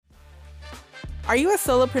Are you a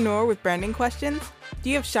solopreneur with branding questions? Do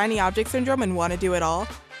you have shiny object syndrome and want to do it all?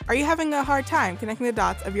 Are you having a hard time connecting the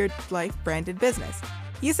dots of your life branded business?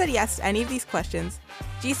 You said yes to any of these questions.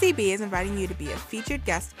 GCB is inviting you to be a featured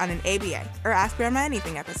guest on an ABA or Ask Grandma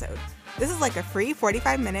Anything episode. This is like a free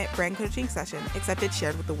 45-minute brand coaching session, except it's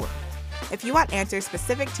shared with the world. If you want answers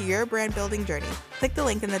specific to your brand building journey, click the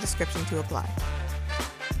link in the description to apply.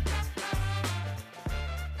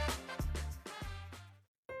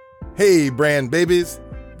 Hey, brand babies.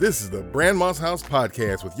 This is the Brand Moss House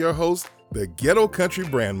podcast with your host, the Ghetto Country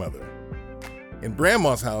Brand Mother. In Brand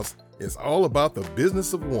Moss House, it's all about the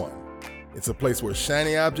business of one. It's a place where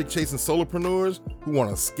shiny object chasing solopreneurs who want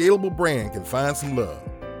a scalable brand can find some love.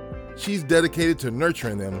 She's dedicated to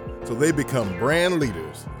nurturing them so they become brand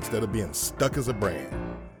leaders instead of being stuck as a brand.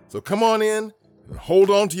 So come on in and hold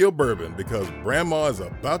on to your bourbon because Grandma is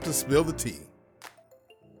about to spill the tea.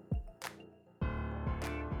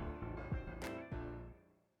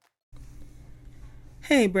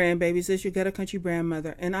 Hey brand babies, it's your Ghetto Country Brand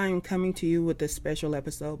Mother, and I am coming to you with this special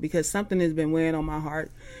episode because something has been weighing on my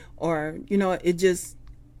heart, or it just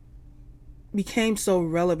became so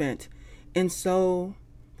relevant and so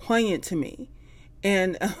poignant to me,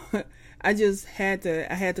 and I had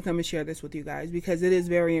to come and share this with you guys because it is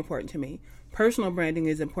very important to me. Personal branding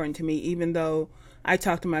is important to me, even though I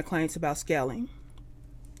talk to my clients about scaling.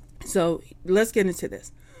 So let's get into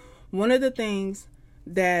this. One of the things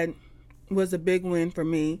that was a big win for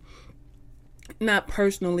me, not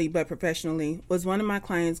personally but professionally, was one of my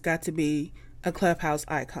clients got to be a Clubhouse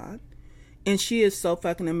icon, and she is so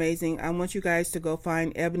fucking amazing. I want you guys to go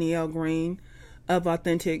find Ebony L. Green of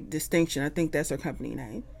Authentic Distinction. I think that's her company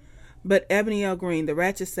name. But Ebony L. Green, the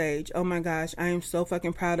Ratchet Sage, oh my gosh, I am so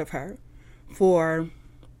fucking proud of her for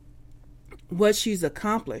what she's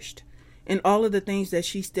accomplished and all of the things that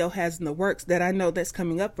she still has in the works that I know that's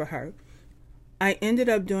coming up for her. I ended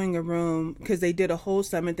up doing a room because they did a whole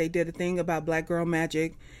summit. They did a thing about Black Girl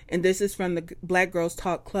Magic. And this is from the Black Girls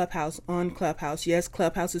Talk Clubhouse on Clubhouse. Yes,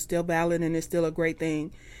 Clubhouse is still valid and it's still a great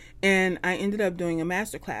thing. And I ended up doing a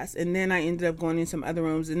masterclass. And then I ended up going in some other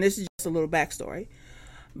rooms. And this is just a little backstory.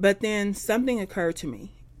 But then something occurred to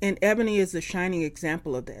me. And Ebony is a shining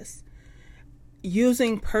example of this.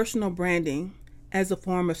 Using personal branding as a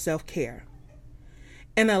form of self-care.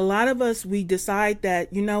 And a lot of us, we decide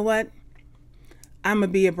that, you know what? I'm going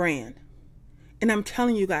to be a brand. And I'm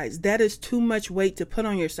telling you guys, that is too much weight to put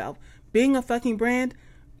on yourself. Being a fucking brand,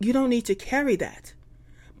 you don't need to carry that.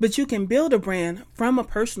 But you can build a brand from a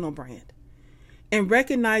personal brand. And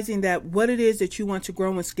recognizing that what it is that you want to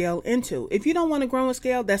grow and scale into. If you don't want to grow and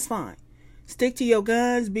scale, that's fine. Stick to your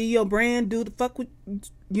guns, be your brand, do the fuck with,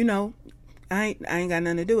 I ain't got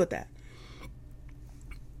nothing to do with that.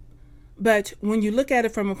 But when you look at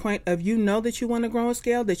it from a point of that you want to grow and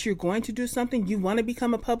scale, that you're going to do something, you want to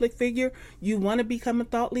become a public figure, you want to become a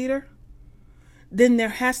thought leader, then there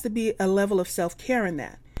has to be a level of self-care in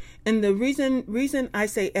that. And the reason I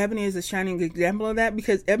say Ebony is a shining example of that,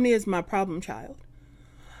 because Ebony is my problem child.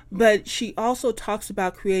 But she also talks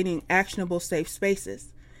about creating actionable, safe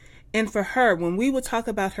spaces. And for her, when we would talk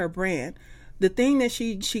about her brand, the thing that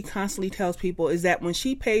she constantly tells people is that when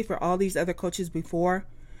she paid for all these other coaches before,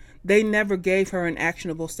 they never gave her an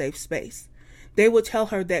actionable, safe space. They would tell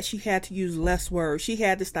her that she had to use less words. She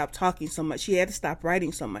had to stop talking so much. She had to stop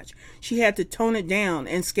writing so much. She had to tone it down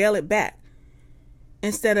and scale it back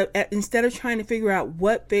instead of trying to figure out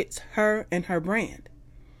what fits her and her brand.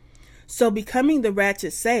 So becoming the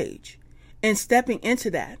Ratchet Sage and stepping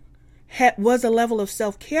into that was a level of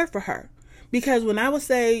self-care for her. Because when I would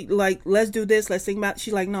say, like, let's do this, let's think about it,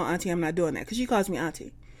 she's like, no, Auntie, I'm not doing that. Because she calls me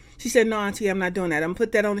Auntie. She said, no, Auntie, I'm not doing that. I'm going to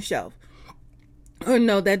put that on the shelf. Or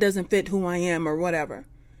no, that doesn't fit who I am or whatever.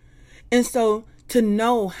 And so to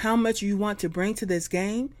know how much you want to bring to this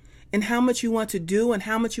game and how much you want to do and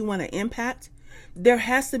how much you want to impact, there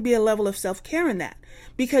has to be a level of self-care in that.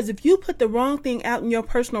 Because if you put the wrong thing out in your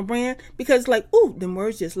personal brand, because them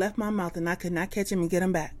words just left my mouth and I could not catch them and get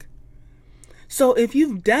them back. So if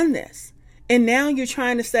you've done this and now you're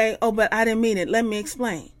trying to say, oh, but I didn't mean it, let me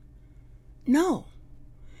explain. No.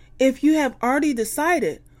 If you have already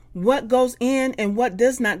decided what goes in and what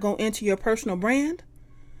does not go into your personal brand,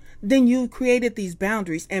 then you've created these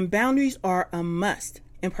boundaries, and boundaries are a must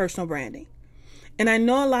in personal branding. And I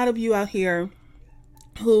know a lot of you out here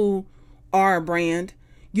who are a brand,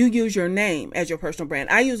 you use your name as your personal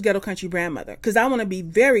brand. I use Ghetto Country Brand Mother because I want to be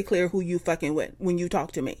very clear who you fucking with when you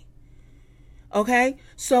talk to me. Okay?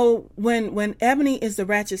 So when Ebony is the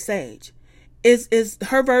Ratchet Sage, is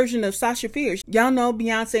her version of Sasha Fierce. Y'all know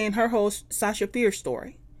Beyonce and her whole Sasha Fierce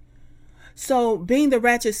story. So being the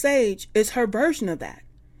Ratchet Sage is her version of that.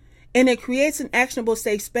 And it creates an actionable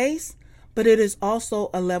safe space, but it is also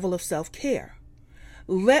a level of self-care.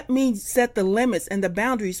 Let me set the limits and the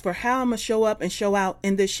boundaries for how I'm going to show up and show out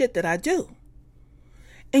in this shit that I do.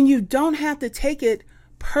 And you don't have to take it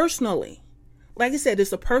personally. Like I said,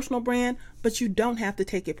 it's a personal brand, but you don't have to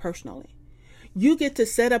take it personally. You get to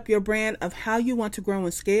set up your brand of how you want to grow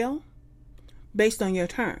and scale based on your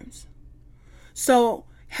terms. So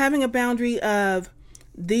having a boundary of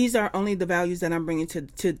these are only the values that I'm bringing to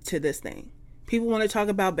this thing. People want to talk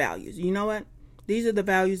about values. You know what? These are the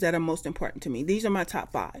values that are most important to me. These are my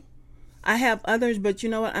top 5. I have others, but you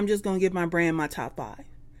know what? I'm just going to give my brand my top 5.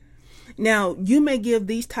 Now, you may give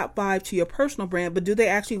these top 5 to your personal brand, but do they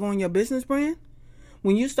actually go in your business brand?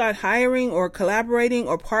 When you start hiring or collaborating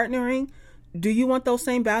or partnering, do you want those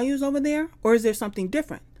same values over there? Or is there something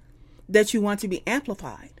different that you want to be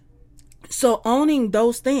amplified? So owning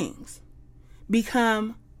those things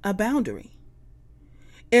become a boundary.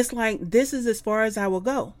 It's like, this is as far as I will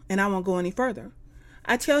go, and I won't go any further.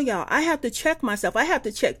 I tell y'all, I have to check myself. I have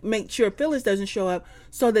to make sure Phyllis doesn't show up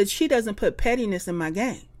so that she doesn't put pettiness in my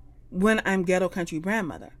game when I'm Ghetto Country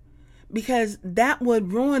Grandmother. Because that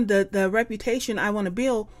would ruin the reputation I want to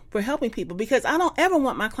build for helping people. Because I don't ever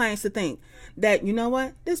want my clients to think that, you know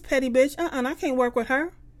what, this petty bitch, I can't work with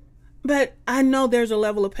her. But I know there's a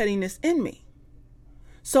level of pettiness in me.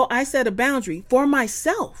 So I set a boundary for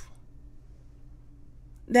myself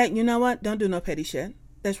that, you know what, don't do no petty shit.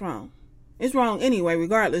 That's wrong. It's wrong anyway,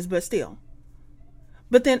 regardless, but still.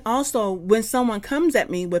 But then also, when someone comes at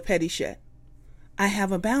me with petty shit, I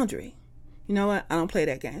have a boundary. You know what? I don't play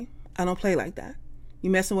that game. I don't play like that. You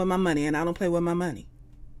messing with my money, and I don't play with my money.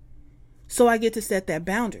 So I get to set that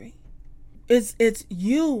boundary. It's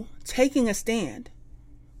you taking a stand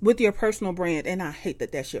with your personal brand, and I hate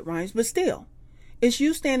that shit rhymes, but still, it's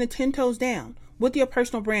you standing 10 toes down with your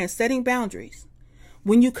personal brand, setting boundaries.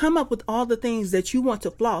 When you come up with all the things that you want to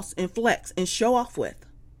floss and flex and show off with,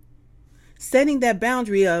 setting that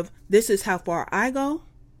boundary of this is how far I go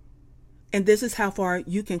and this is how far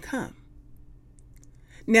you can come.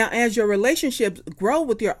 Now, as your relationships grow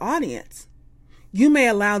with your audience, you may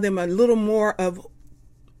allow them a little more of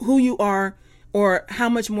who you are or how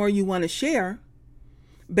much more you want to share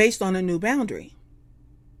based on a new boundary.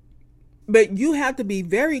 But you have to be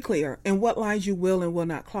very clear in what lines you will and will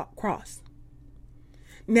not cross.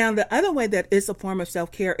 Now, the other way that it's a form of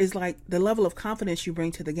self-care is like the level of confidence you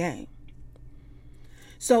bring to the game.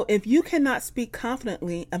 So if you cannot speak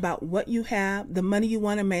confidently about what you have, the money you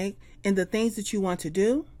want to make, and the things that you want to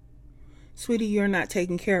do, sweetie, you're not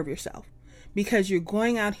taking care of yourself, because you're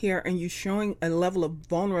going out here and you're showing a level of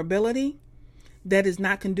vulnerability that is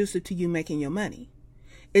not conducive to you making your money.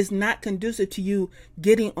 It's not conducive to you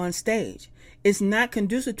getting on stage. It's not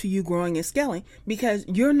conducive to you growing and scaling because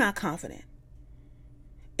you're not confident.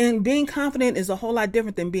 And being confident is a whole lot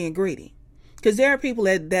different than being greedy. Because there are people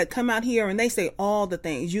that come out here and they say all the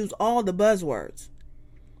things, use all the buzzwords,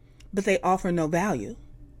 but they offer no value.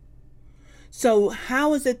 So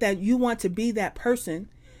how is it that you want to be that person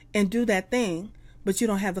and do that thing, but you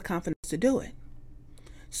don't have the confidence to do it?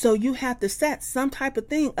 So you have to set some type of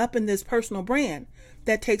thing up in this personal brand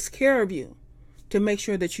that takes care of you to make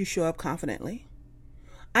sure that you show up confidently.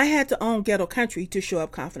 I had to own Ghetto Country to show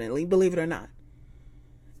up confidently, believe it or not.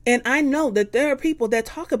 And I know that there are people that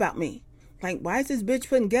talk about me. Like, why is this bitch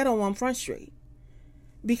putting ghetto on Front Street?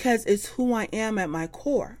 Because it's who I am at my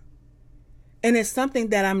core. And it's something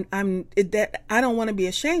that that I don't want to be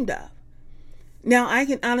ashamed of. Now, I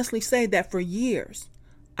can honestly say that for years,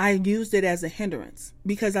 I used it as a hindrance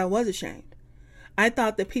because I was ashamed. I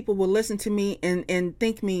thought that people would listen to me and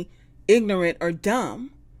think me ignorant or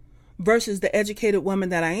dumb versus the educated woman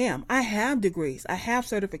that I am. I have degrees. I have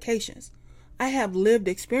certifications. I have lived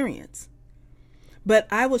experience. But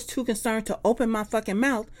I was too concerned to open my fucking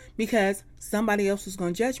mouth because somebody else was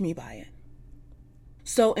going to judge me by it.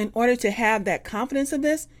 So in order to have that confidence of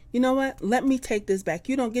this, you know what? Let me take this back.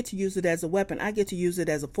 You don't get to use it as a weapon. I get to use it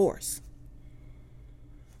as a force.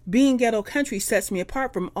 Being Ghetto Country sets me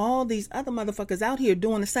apart from all these other motherfuckers out here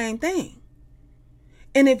doing the same thing.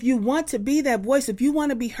 And if you want to be that voice, if you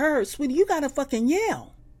want to be heard, sweetie, you got to fucking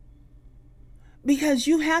yell. Because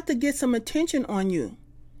you have to get some attention on you.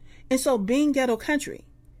 And so being Ghetto Country,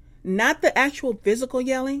 not the actual physical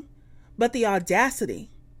yelling, but the audacity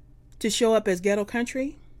to show up as Ghetto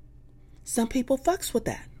Country, some people fucks with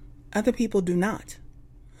that. Other people do not.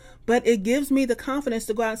 But it gives me the confidence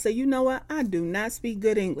to go out and say, you know what? I do not speak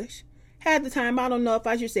good English. Half the time, I don't know if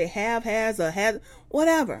I should say have, has, or has,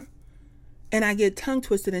 whatever. And I get tongue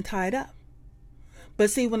twisted and tied up. But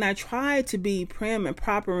see, when I tried to be prim and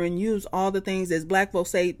proper and use all the things, as black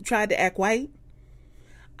folks say, tried to act white,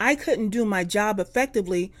 I couldn't do my job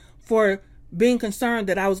effectively for being concerned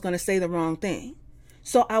that I was going to say the wrong thing.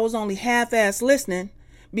 So I was only half-ass listening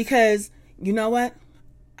because, you know what?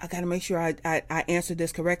 I got to make sure I answered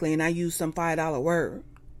this correctly and I used some $5 word.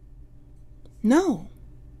 No.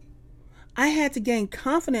 I had to gain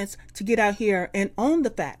confidence to get out here and own the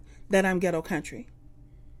fact that I'm ghetto country.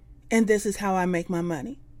 And this is how I make my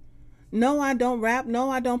money. No, I don't rap. No,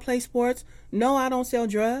 I don't play sports. No, I don't sell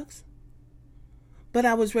drugs. But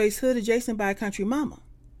I was raised hood adjacent by a country mama.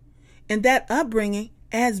 And that upbringing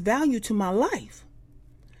adds value to my life.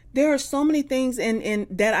 There are so many things in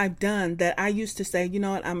that I've done that I used to say, you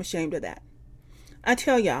know what, I'm ashamed of that. I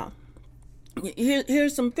tell y'all,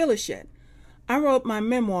 here's some Phyllis shit. I wrote my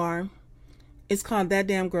memoir. It's called That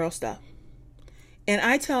Damn Girl Stuff. And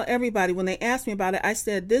I tell everybody when they ask me about it, I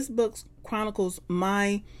said this book chronicles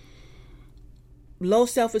my low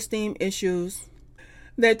self-esteem issues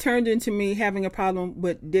that turned into me having a problem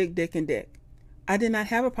with Dick, and Dick. I did not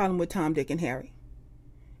have a problem with Tom, Dick, and Harry.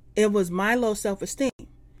 It was my low self-esteem.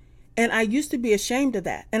 And I used to be ashamed of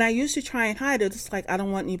that. And I used to try and hide it. It's like, I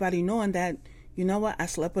don't want anybody knowing that, you know what, I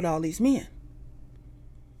slept with all these men.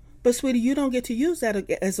 But sweetie, you don't get to use that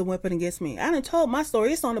as a weapon against me. I done told my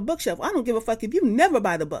story. It's on the bookshelf. I don't give a fuck if you never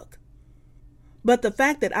buy the book. But the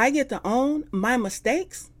fact that I get to own my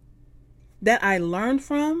mistakes that I learned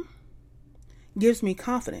from gives me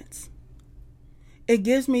confidence. It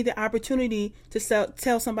gives me the opportunity to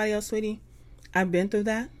tell somebody else, sweetie, I've been through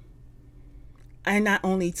that. I not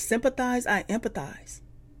only sympathize, I empathize.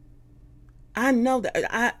 I know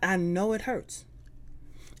that I know it hurts.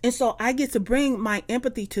 And so I get to bring my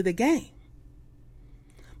empathy to the game.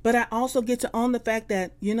 But I also get to own the fact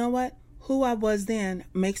that, you know what? Who I was then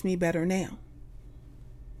makes me better now.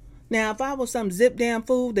 Now, if I was some zip damn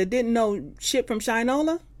fool that didn't know shit from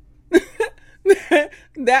Shinola,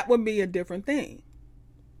 that would be a different thing.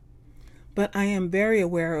 But I am very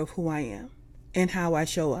aware of who I am and how I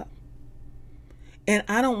show up. And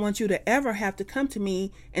I don't want you to ever have to come to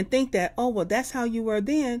me and think that, oh, well, that's how you were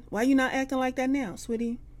then. Why are you not acting like that now,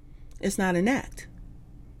 sweetie? It's not an act.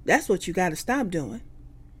 That's what you got to stop doing.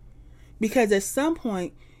 Because at some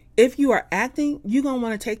point, if you are acting, you're going to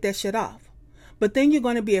want to take that shit off. But then you're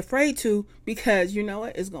going to be afraid to because, you know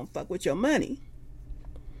what, it's going to fuck with your money.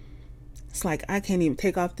 It's like, I can't even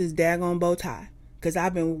take off this daggone bow tie. Because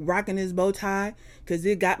I've been rocking this bow tie. Because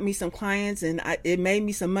it got me some clients and it made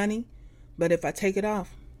me some money. But if I take it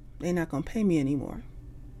off, they're not going to pay me anymore.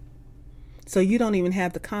 So you don't even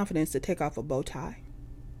have the confidence to take off a bow tie.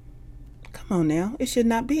 Come on now. It should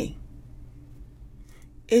not be.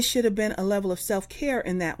 It should have been a level of self-care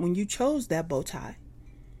in that when you chose that bow tie.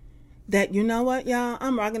 That, you know what, y'all?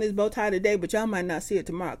 I'm rocking this bow tie today, but y'all might not see it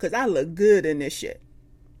tomorrow because I look good in this shit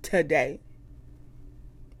today.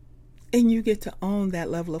 And you get to own that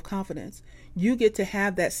level of confidence. You get to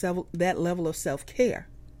have that level of self-care.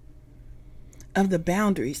 Of the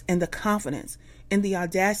boundaries and the confidence and the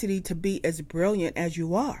audacity to be as brilliant as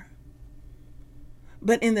you are.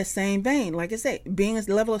 But in the same vein, like I say, being a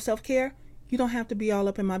level of self-care, you don't have to be all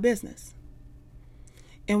up in my business.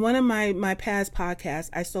 In one of my past podcasts,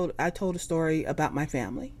 I told a story about my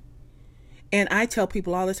family. And I tell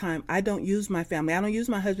people all the time, I don't use my family. I don't use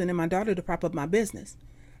my husband and my daughter to prop up my business.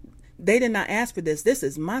 They did not ask for this. This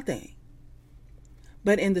is my thing.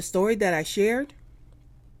 But in the story that I shared,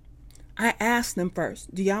 I asked them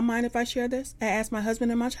first, do y'all mind if I share this? I asked my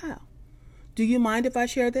husband and my child, do you mind if I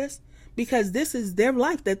share this? Because this is their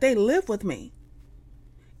life that they live with me.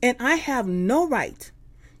 And I have no right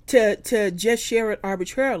to just share it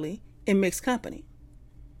arbitrarily in mixed company.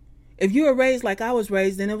 If you were raised like I was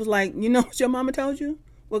raised, then it was like, you know what your mama told you?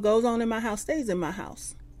 What goes on in my house stays in my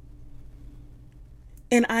house.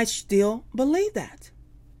 And I still believe that.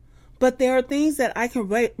 But there are things that I can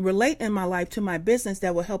relate in my life to my business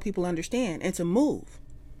that will help people understand and to move.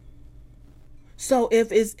 So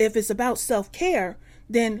if it's about self-care,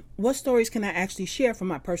 then what stories can I actually share from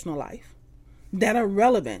my personal life that are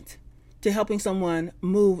relevant to helping someone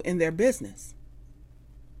move in their business?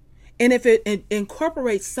 And if it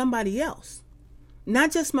incorporates somebody else,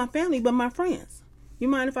 not just my family, but my friends. You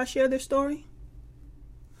mind if I share their story?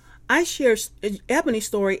 I share Ebony's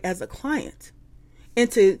story as a client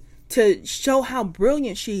and to show how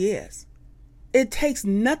brilliant she is. It takes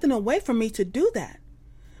nothing away from me to do that.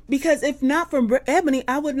 Because if not for Ebony,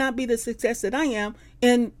 I would not be the success that I am,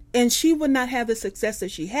 and she would not have the success that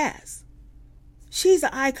she has. She's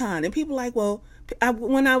an icon, and people are like, well,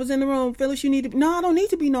 when I was in the room, Phyllis, you need to... No, I don't need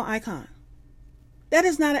to be no icon. That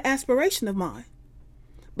is not an aspiration of mine.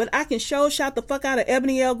 But I can shout the fuck out of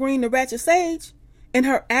Ebony L. Green, the Ratchet Sage, in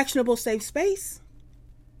her actionable safe space.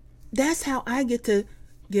 That's how I get to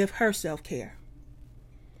give her self-care.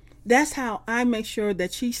 That's how I make sure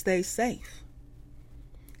that she stays safe.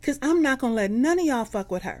 Because I'm not going to let none of y'all fuck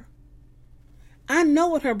with her. I know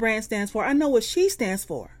what her brand stands for. I know what she stands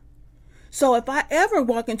for. So if I ever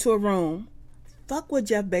walk into a room, fuck what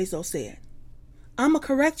Jeff Bezos said, I'm going to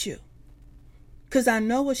correct you. Because I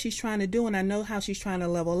know what she's trying to do and I know how she's trying to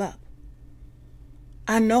level up.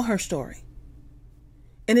 I know her story.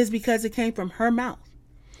 And it's because it came from her mouth.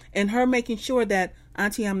 And her making sure that,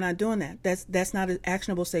 Auntie, I'm not doing that. That's not an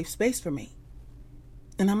actionable safe space for me.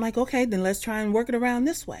 And I'm like, okay, then let's try and work it around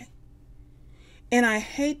this way. And I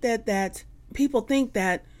hate that people think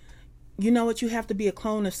that, you know what, you have to be a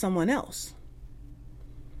clone of someone else.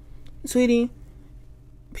 Sweetie,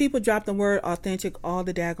 people drop the word authentic all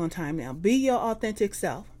the daggone time now. Be your authentic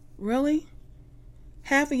self. Really?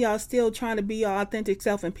 Half of y'all still trying to be your authentic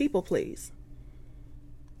self and people please.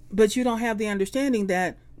 But you don't have the understanding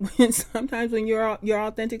that sometimes when you're your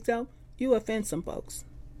authentic self, you offend some folks.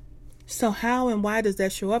 So how and why does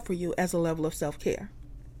that show up for you as a level of self-care?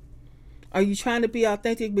 Are you trying to be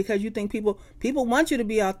authentic because you think people want you to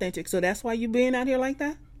be authentic, so that's why you're being out here like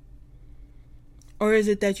that? Or is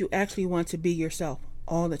it that you actually want to be yourself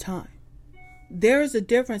all the time? There is a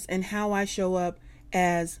difference in how I show up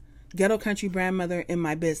as Ghetto Country Grandmother in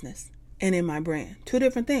my business and in my brand. Two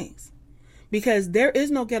different things. Because there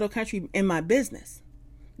is no Ghetto Country in my business.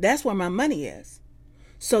 That's where my money is.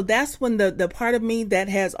 So that's when the part of me that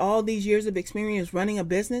has all these years of experience running a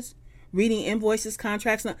business, reading invoices,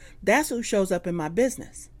 contracts, that's who shows up in my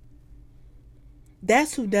business.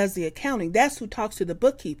 That's who does the accounting. That's who talks to the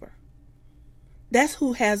bookkeeper. That's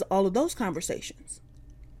who has all of those conversations.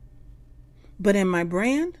 But in my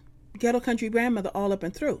brand, Ghetto Country Grandmother all up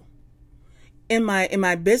and through. In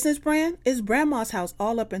my business brand, it's Grandma's House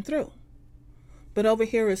all up and through. But over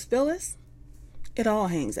here is Phyllis. It all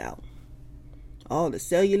hangs out. All the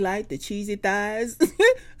cellulite, the cheesy thighs,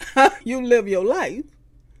 how you live your life.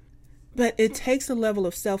 But it takes a level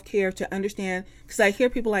of self-care to understand, because I hear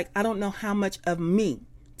people like, I don't know how much of me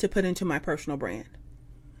to put into my personal brand.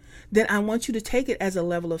 Then I want you to take it as a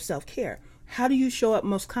level of self-care. How do you show up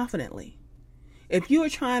most confidently? If you are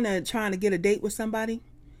trying to get a date with somebody,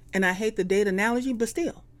 and I hate the date analogy, but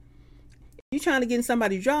still, if you're trying to get in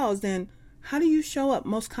somebody's drawers, then how do you show up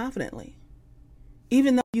most confidently?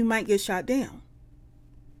 Even though you might get shot down.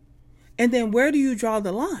 And then where do you draw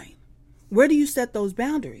the line? Where do you set those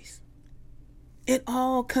boundaries? It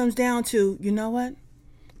all comes down to, you know what?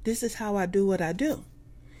 This is how I do what I do.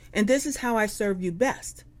 And this is how I serve you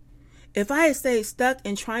best. If I had stayed stuck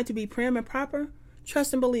in trying to be prim and proper,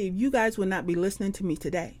 trust and believe you guys would not be listening to me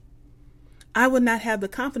today. I would not have the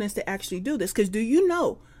confidence to actually do this. Because do you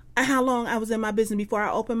know how long I was in my business before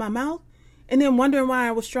I opened my mouth? And then wondering why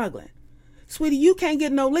I was struggling. Sweetie, you can't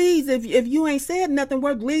get no leads if you ain't said nothing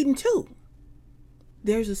worth leading to.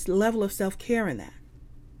 There's this level of self-care in that.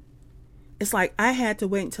 It's like I had to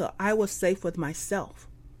wait until I was safe with myself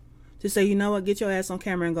to say, you know what, get your ass on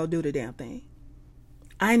camera and go do the damn thing.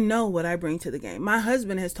 I know what I bring to the game. My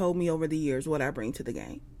husband has told me over the years what I bring to the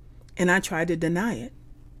game. And I tried to deny it.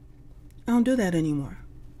 I don't do that anymore.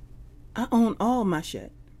 I own all my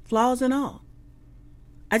shit, flaws and all.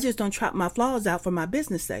 I just don't trot my flaws out for my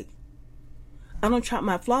business sake. I don't trot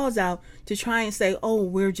my flaws out to try and say, oh,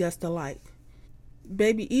 we're just alike.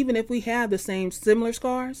 Baby, even if we have the same similar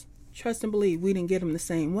scars, trust and believe we didn't get them the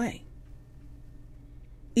same way.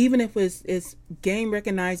 Even if it's game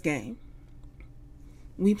recognized game,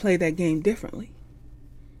 we play that game differently.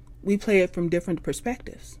 We play it from different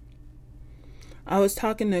perspectives. I was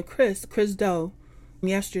talking to Chris Doe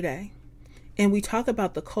yesterday, and we talk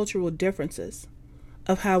about the cultural differences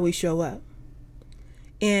of how we show up.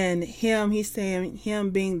 And he's saying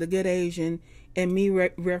him being the good Asian and me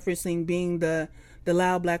referencing being the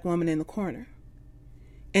loud black woman in the corner.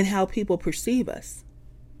 And how people perceive us.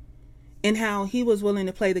 And how he was willing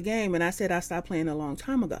to play the game. And I said I stopped playing a long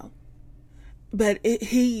time ago. But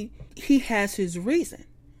he has his reason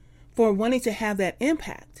for wanting to have that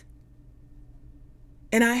impact.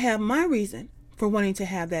 And I have my reason for wanting to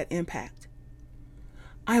have that impact.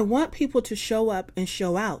 I want people to show up and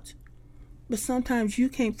show out. But sometimes you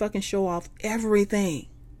can't fucking show off everything.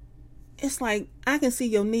 It's like, I can see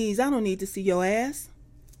your knees. I don't need to see your ass.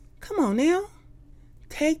 Come on now.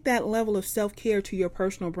 Take that level of self-care to your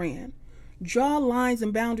personal brand. Draw lines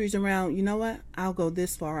and boundaries around, you know what? I'll go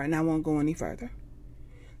this far and I won't go any further.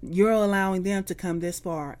 You're allowing them to come this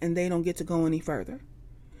far and they don't get to go any further.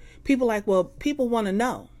 People like, well, people want to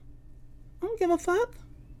know. I don't give a fuck.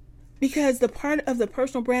 Because the part of the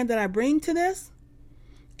personal brand that I bring to this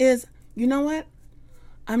is, you know what?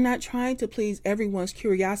 I'm not trying to please everyone's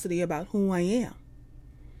curiosity about who I am.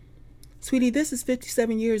 Sweetie, this is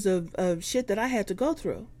 57 years of shit that I had to go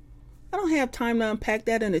through. I don't have time to unpack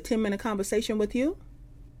that in a 10-minute conversation with you.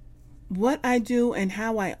 What I do and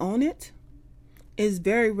how I own it is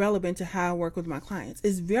very relevant to how I work with my clients.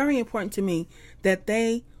 It's very important to me that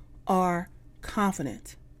they are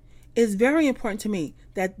confident. It's very important to me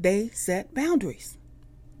that they set boundaries.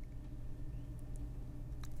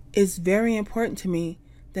 It's very important to me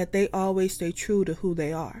that they always stay true to who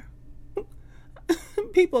they are.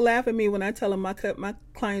 People laugh at me when I tell them my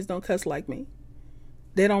clients don't cuss like me.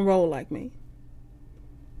 They don't roll like me.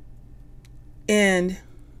 And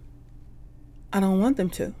I don't want them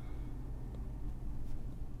to.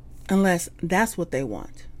 Unless that's what they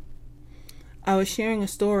want. I was sharing a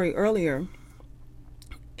story earlier,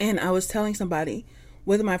 and I was telling somebody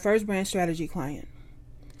with my first brand strategy client,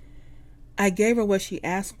 I gave her what she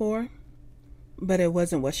asked for, but it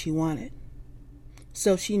wasn't what she wanted.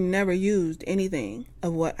 So she never used anything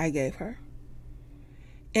of what I gave her.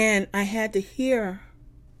 And I had to hear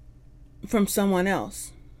from someone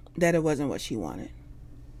else that it wasn't what she wanted.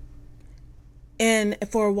 And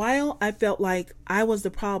for a while, I felt like I was the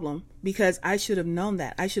problem because I should have known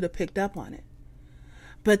that. I should have picked up on it.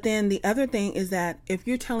 But then the other thing is that if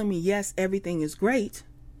you're telling me, yes, everything is great,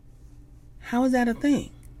 how is that a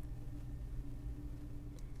thing?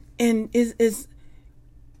 And is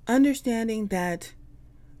understanding that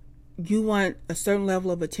you want a certain level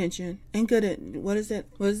of attention and good at, what is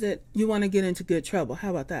it? You want to get into good trouble. How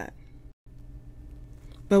about that?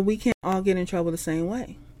 But we can't all get in trouble the same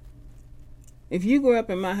way. If you grew up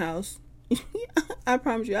in my house, I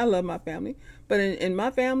promise you, I love my family. But in my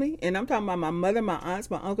family, and I'm talking about my mother, my aunts,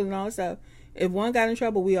 my uncles, and all that stuff, if one got in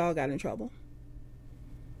trouble, we all got in trouble.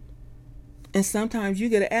 And sometimes you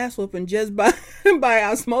get an ass whooping just by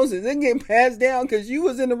osmosis. It get passed down because you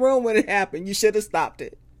was in the room when it happened. You should have stopped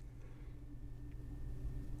it.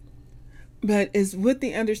 But it's with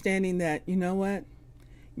the understanding that, you know what?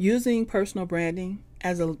 Using personal branding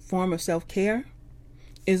as a form of self-care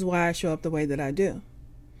is why I show up the way that I do.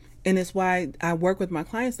 And it's why I work with my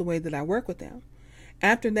clients the way that I work with them.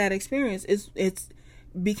 After that experience, it's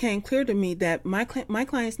became clear to me that my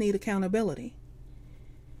clients need accountability.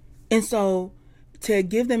 And so to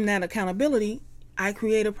give them that accountability, I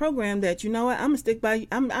create a program that, you know what, I'm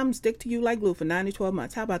gonna stick to you like glue for 9 to 12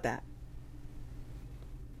 months. How about that?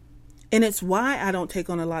 And it's why I don't take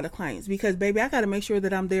on a lot of clients, because baby, I got to make sure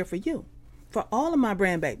that I'm there for you, for all of my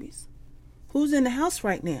brand babies. Who's in the house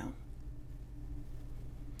right now?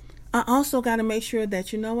 I also got to make sure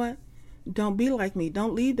that, you know what, don't be like me.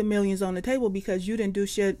 Don't leave the millions on the table because you didn't do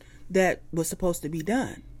shit that was supposed to be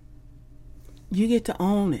done. You get to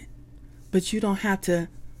own it, but you don't have to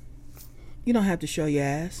show your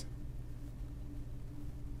ass.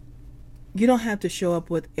 You don't have to show up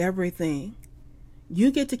with everything. You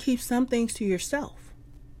get to keep some things to yourself.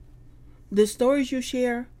 The stories you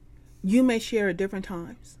share, you may share at different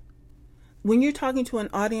times. When you're talking to an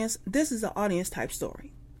audience, this is an audience type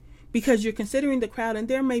story. Because you're considering the crowd, and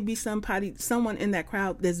there may be someone in that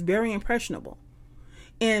crowd that's very impressionable.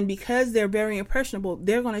 And because they're very impressionable,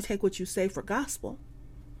 they're going to take what you say for gospel.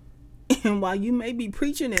 And while you may be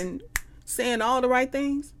preaching and saying all the right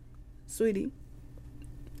things, sweetie,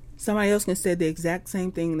 somebody else can say the exact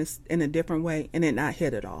same thing in a different way and it not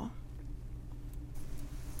hit at all.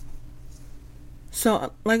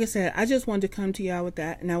 So, like I said, I just wanted to come to y'all with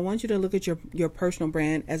that. And I want you to look at your personal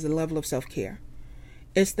brand as a level of self-care.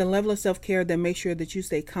 It's the level of self-care that makes sure that you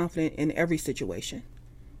stay confident in every situation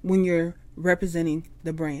when you're representing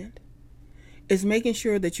the brand. It's making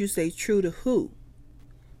sure that you stay true to who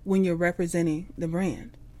when you're representing the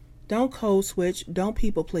brand. Don't code switch. Don't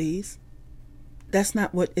people please. That's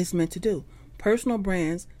not what it's meant to do. Personal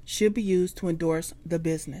brands should be used to endorse the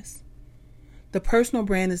business. The personal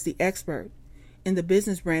brand is the expert, and the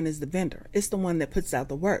business brand is the vendor. It's the one that puts out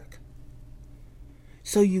the work.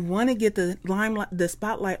 So you want to get the limelight, the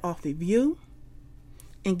spotlight off of you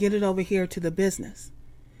and get it over here to the business.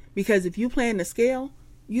 Because if you plan to scale,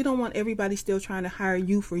 you don't want everybody still trying to hire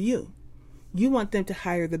you for you. You want them to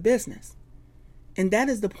hire the business. And that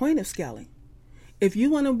is the point of scaling. If you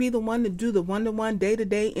want to be the one to do the one-to-one,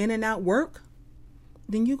 day-to-day, in and out work,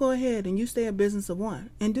 then you go ahead and you stay a business of one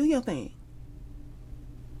and do your thing.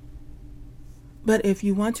 But if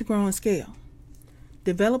you want to grow and scale,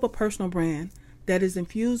 develop a personal brand that is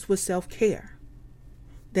infused with self-care,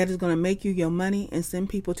 that is going to make you your money and send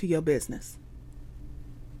people to your business.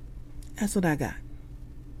 That's what I got.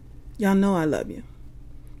 Y'all know I love you.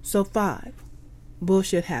 So 5,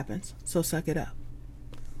 bullshit happens, so suck it up.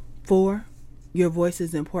 4, your voice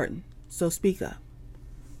is important, so speak up.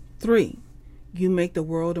 3, you make the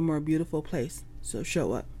world a more beautiful place, so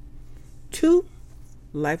show up. 2,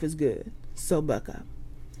 life is good, so buck up.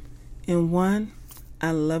 And 1,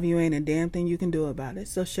 I love you, ain't a damn thing you can do about it,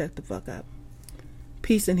 so shut the fuck up.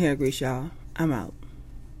 Peace and hair grease, y'all. I'm out.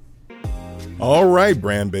 All right,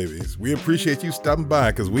 brand babies. We appreciate you stopping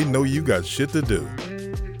by because we know you got shit to do.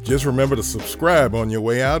 Just remember to subscribe on your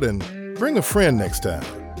way out and bring a friend next time.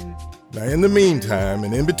 Now, in the meantime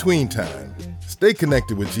and in between time, stay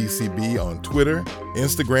connected with GCB on Twitter,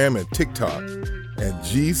 Instagram, and TikTok at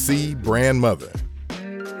GC Brand Mother.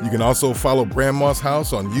 You can also follow Brand Moss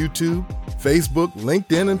House on YouTube, Facebook,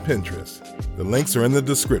 LinkedIn, and Pinterest. The links are in the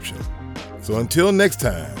description. So until next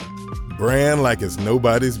time, brand like it's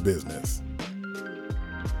nobody's business.